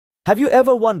Have you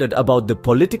ever wondered about the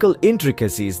political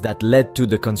intricacies that led to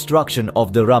the construction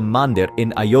of the Ram Mandir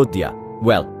in Ayodhya?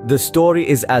 Well, the story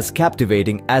is as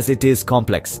captivating as it is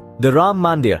complex. The Ram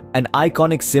Mandir, an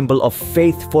iconic symbol of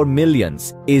faith for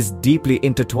millions, is deeply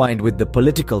intertwined with the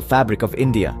political fabric of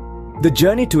India. The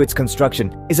journey to its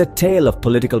construction is a tale of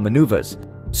political maneuvers,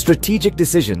 strategic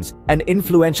decisions, and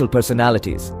influential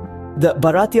personalities. The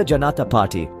Bharatiya Janata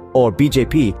Party, or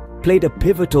BJP, played a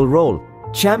pivotal role,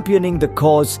 championing the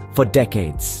cause for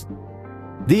decades.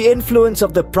 The influence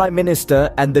of the Prime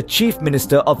Minister and the Chief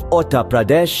Minister of Uttar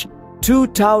Pradesh, two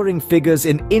towering figures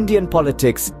in Indian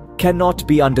politics, cannot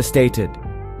be understated.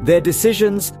 Their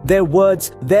decisions, their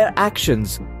words, their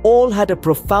actions all had a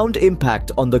profound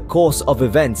impact on the course of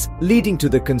events leading to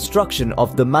the construction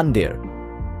of the Mandir.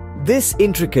 This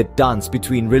intricate dance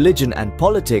between religion and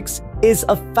politics is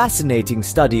a fascinating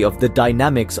study of the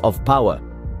dynamics of power.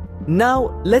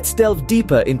 Now, let's delve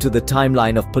deeper into the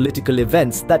timeline of political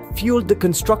events that fueled the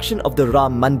construction of the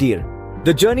Ram Mandir.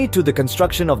 The journey to the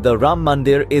construction of the Ram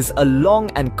Mandir is a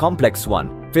long and complex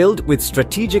one, filled with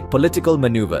strategic political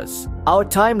maneuvers. Our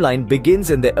timeline begins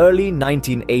in the early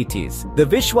 1980s. The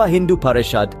Vishwa Hindu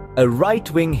Parishad, a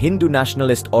right-wing Hindu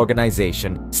nationalist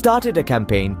organization, started a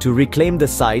campaign to reclaim the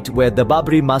site where the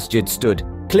Babri Masjid stood,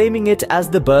 claiming it as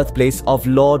the birthplace of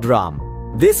Lord Ram.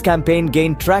 This campaign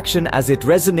gained traction as it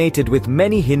resonated with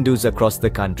many Hindus across the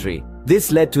country. This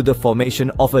led to the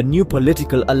formation of a new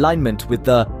political alignment with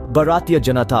the Bharatiya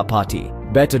Janata Party,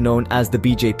 better known as the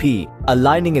BJP,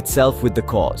 aligning itself with the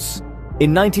cause.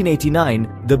 In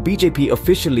 1989, the BJP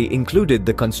officially included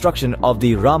the construction of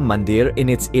the Ram Mandir in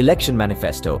its election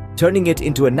manifesto, turning it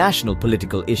into a national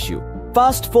political issue.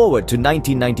 Fast forward to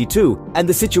 1992, and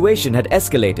the situation had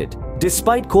escalated.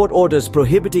 Despite court orders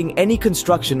prohibiting any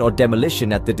construction or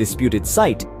demolition at the disputed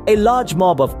site, a large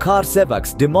mob of Kar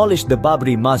Sevaks demolished the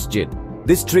Babri Masjid.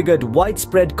 This triggered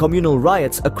widespread communal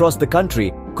riots across the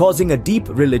country, causing a deep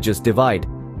religious divide.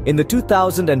 In the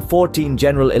 2014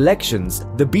 general elections,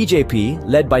 the BJP,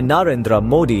 led by Narendra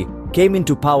Modi, came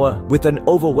into power with an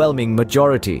overwhelming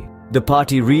majority. The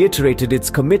party reiterated its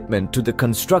commitment to the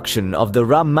construction of the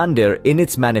Ram Mandir in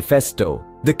its manifesto.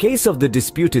 The case of the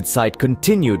disputed site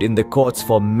continued in the courts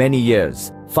for many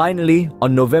years. Finally,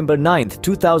 on November 9,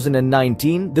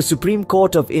 2019, the Supreme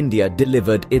Court of India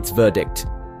delivered its verdict.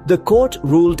 The court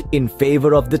ruled in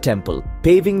favor of the temple,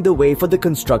 paving the way for the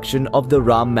construction of the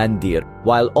Ram Mandir,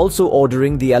 while also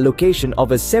ordering the allocation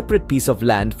of a separate piece of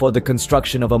land for the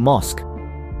construction of a mosque.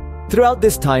 Throughout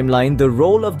this timeline, the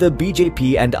role of the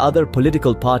BJP and other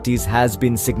political parties has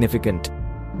been significant.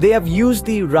 They have used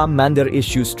the Ram Mandir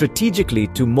issue strategically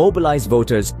to mobilize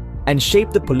voters and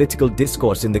shape the political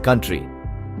discourse in the country.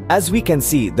 As we can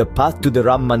see, the path to the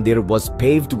Ram Mandir was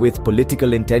paved with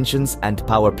political intentions and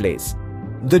power plays.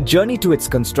 The journey to its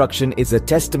construction is a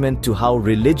testament to how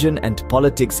religion and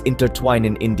politics intertwine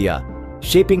in India,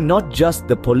 shaping not just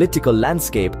the political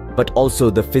landscape but also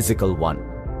the physical one.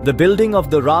 The building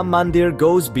of the Ram Mandir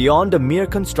goes beyond a mere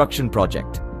construction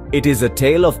project. It is a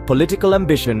tale of political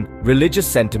ambition, religious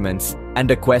sentiments, and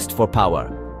a quest for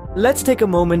power. Let's take a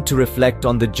moment to reflect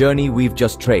on the journey we've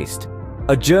just traced.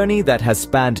 A journey that has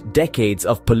spanned decades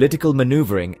of political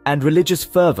maneuvering and religious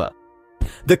fervor.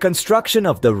 The construction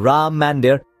of the Ram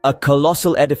Mandir, a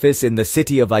colossal edifice in the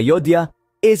city of Ayodhya,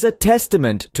 is a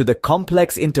testament to the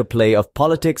complex interplay of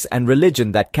politics and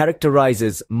religion that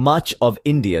characterizes much of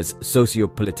India's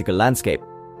socio-political landscape.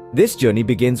 This journey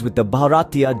begins with the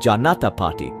Bharatiya Janata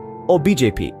Party, or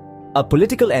BJP, a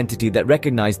political entity that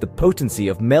recognized the potency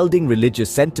of melding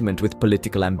religious sentiment with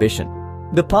political ambition.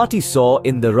 The party saw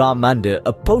in the Ram Mandir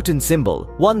a potent symbol,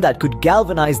 one that could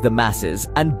galvanize the masses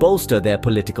and bolster their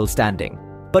political standing.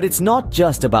 But it's not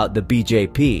just about the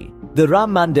BJP. The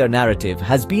Ram Mandir narrative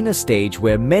has been a stage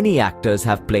where many actors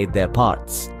have played their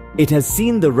parts. It has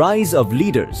seen the rise of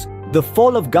leaders, the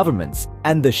fall of governments,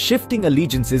 and the shifting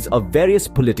allegiances of various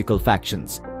political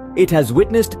factions. It has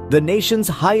witnessed the nation's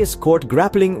highest court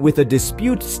grappling with a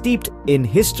dispute steeped in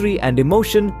history and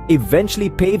emotion, eventually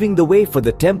paving the way for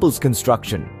the temple's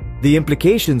construction. The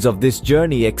implications of this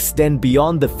journey extend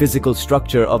beyond the physical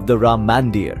structure of the Ram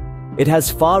Mandir. It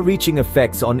has far-reaching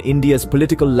effects on India's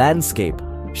political landscape,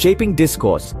 shaping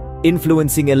discourse,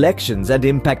 influencing elections, and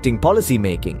impacting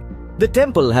policy-making. The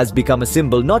temple has become a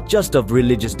symbol not just of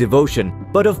religious devotion,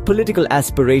 but of political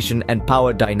aspiration and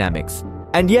power dynamics.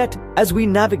 And yet, as we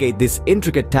navigate this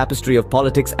intricate tapestry of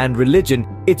politics and religion,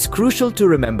 it's crucial to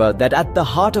remember that at the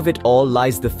heart of it all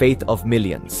lies the faith of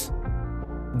millions.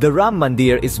 The Ram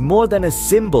Mandir is more than a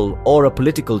symbol or a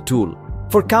political tool.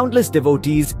 For countless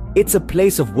devotees, it's a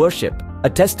place of worship, a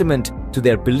testament to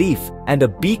their belief and a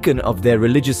beacon of their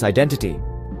religious identity.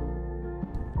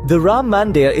 The Ram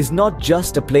Mandir is not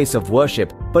just a place of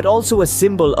worship, but also a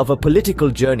symbol of a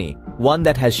political journey, one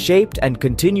that has shaped and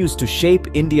continues to shape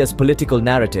India's political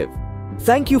narrative.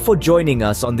 Thank you for joining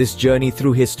us on this journey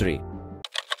through history.